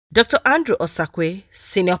Dr. Andrew Osakwe,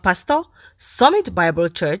 senior pastor, Summit Bible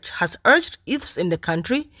Church, has urged youths in the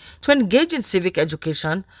country to engage in civic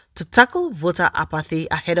education to tackle voter apathy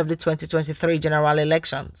ahead of the 2023 general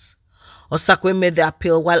elections. Osakwe made the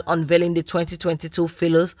appeal while unveiling the 2022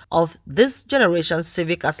 Fellows of This Generation's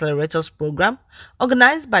Civic Accelerators program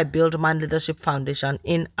organized by Buildman Leadership Foundation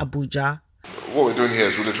in Abuja. What we're doing here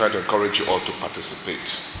is really trying to encourage you all to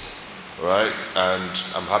participate, right? And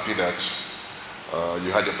I'm happy that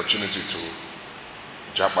you had the opportunity to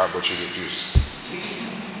jump back, but you refused.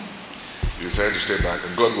 You decided to stay back,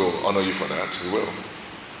 and God will honor you for that. He will.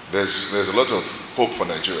 There's a lot of hope for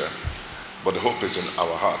Nigeria, but the hope is in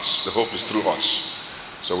our hearts. The hope is through us.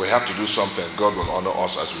 So we have to do something. God will honor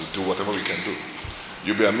us as we do whatever we can do.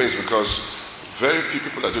 You'll be amazed because very few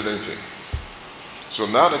people are doing anything. So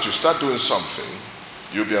now that you start doing something,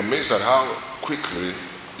 you'll be amazed at how quickly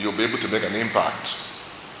you'll be able to make an impact,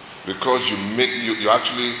 because you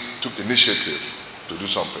actually took the initiative to do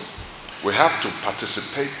something. We have to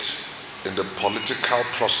participate in the political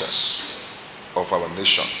process of our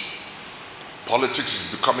nation.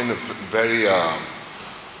 Politics is becoming a very,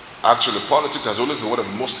 actually politics has always been one of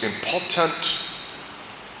the most important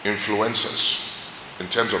influencers in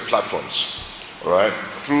terms of platforms, right?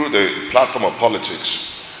 Through the platform of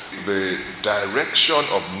politics, the direction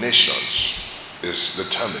of nations is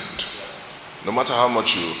determined. No matter how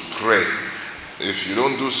much you pray, if you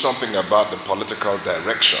don't do something about the political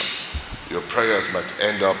direction, your prayers might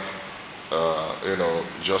end up,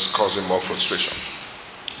 just causing more frustration.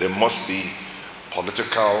 There must be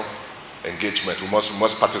political engagement. We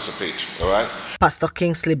must participate, all right? Pastor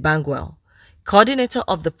Kingsley Bangwell, coordinator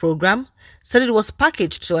of the program, said it was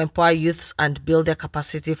packaged to empower youths and build their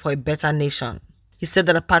capacity for a better nation. He said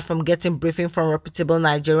that apart from getting briefing from reputable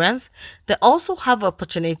Nigerians, they also have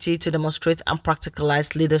opportunity to demonstrate and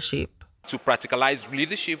practicalize leadership. To practicalize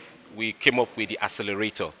leadership, we came up with the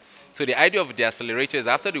accelerator. So the idea of the accelerator is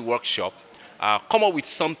after the workshop, come up with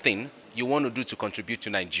something you want to do to contribute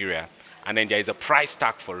to Nigeria. And then there is a price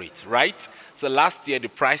tag for it, right? So last year, the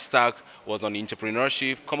price tag was on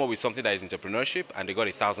entrepreneurship. Come up with something that is entrepreneurship, and they got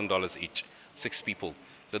 $1,000 each, 6 people.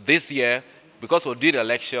 So this year, because we did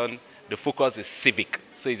election, the focus is civic.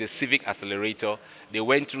 So it's a civic accelerator. They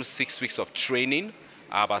went through 6 weeks of training,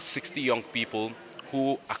 about 60 young people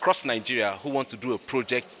who across Nigeria who want to do a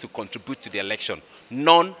project to contribute to the election.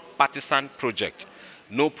 Non-partisan project.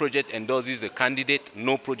 No project endorses a candidate,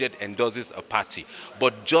 no project endorses a party,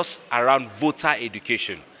 but just around voter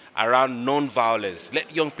education, around non-violence.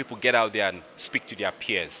 Let young people get out there and speak to their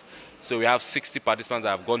peers. So we have 60 participants that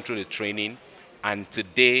have gone through the training, and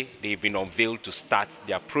today they've been unveiled to start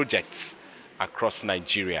their projects across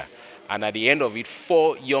Nigeria. And at the end of it,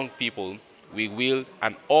 4 young people, we will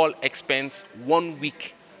an all-expense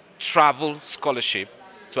 1-week travel scholarship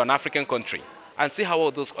to an African country, and see how all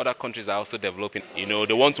those other countries are also developing.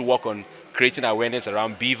 They want to work on creating awareness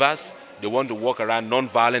around beavers. They want to work around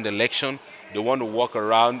non-violent election. They want to work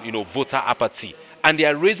around, voter apathy. And they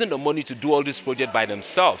are raising the money to do all this project by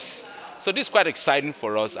themselves. So this is quite exciting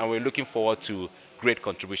for us, and we're looking forward to great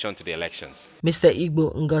contribution to the elections. Mr.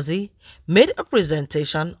 Igbo Ngozi made a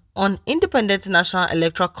presentation on Independent National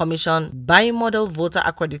Electoral Commission Bimodal Voter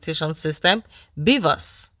Accreditation System,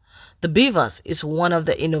 BVAS. The BVAS is one of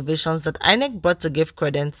the innovations that INEC brought to give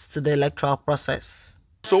credence to the electoral process.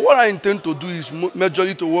 So what I intend to do is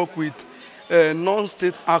majorly to work with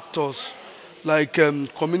non-state actors like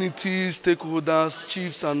community stakeholders,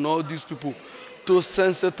 chiefs, and all these people to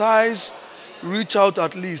sensitize, reach out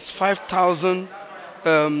at least 5,000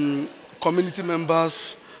 community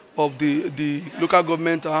members of the local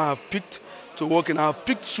government I have picked to work in. I have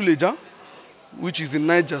picked Suleja, which is in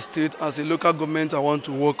Niger State, as a local government I want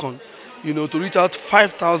to work on. To reach out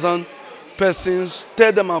 5,000 persons,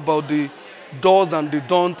 tell them about the do's and the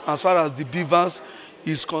don'ts as far as the beavers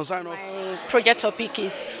is concerned. My project topic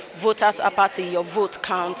is voters apathy, your vote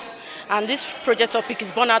counts. And this project topic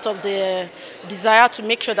is born out of the desire to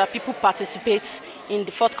make sure that people participate in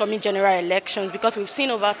the forthcoming general elections, because we've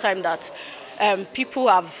seen over time that people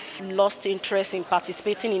have lost interest in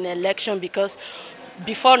participating in election because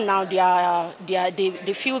before now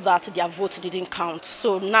they feel that their vote didn't count.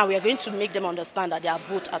 So now we are going to make them understand that their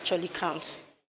vote actually counts.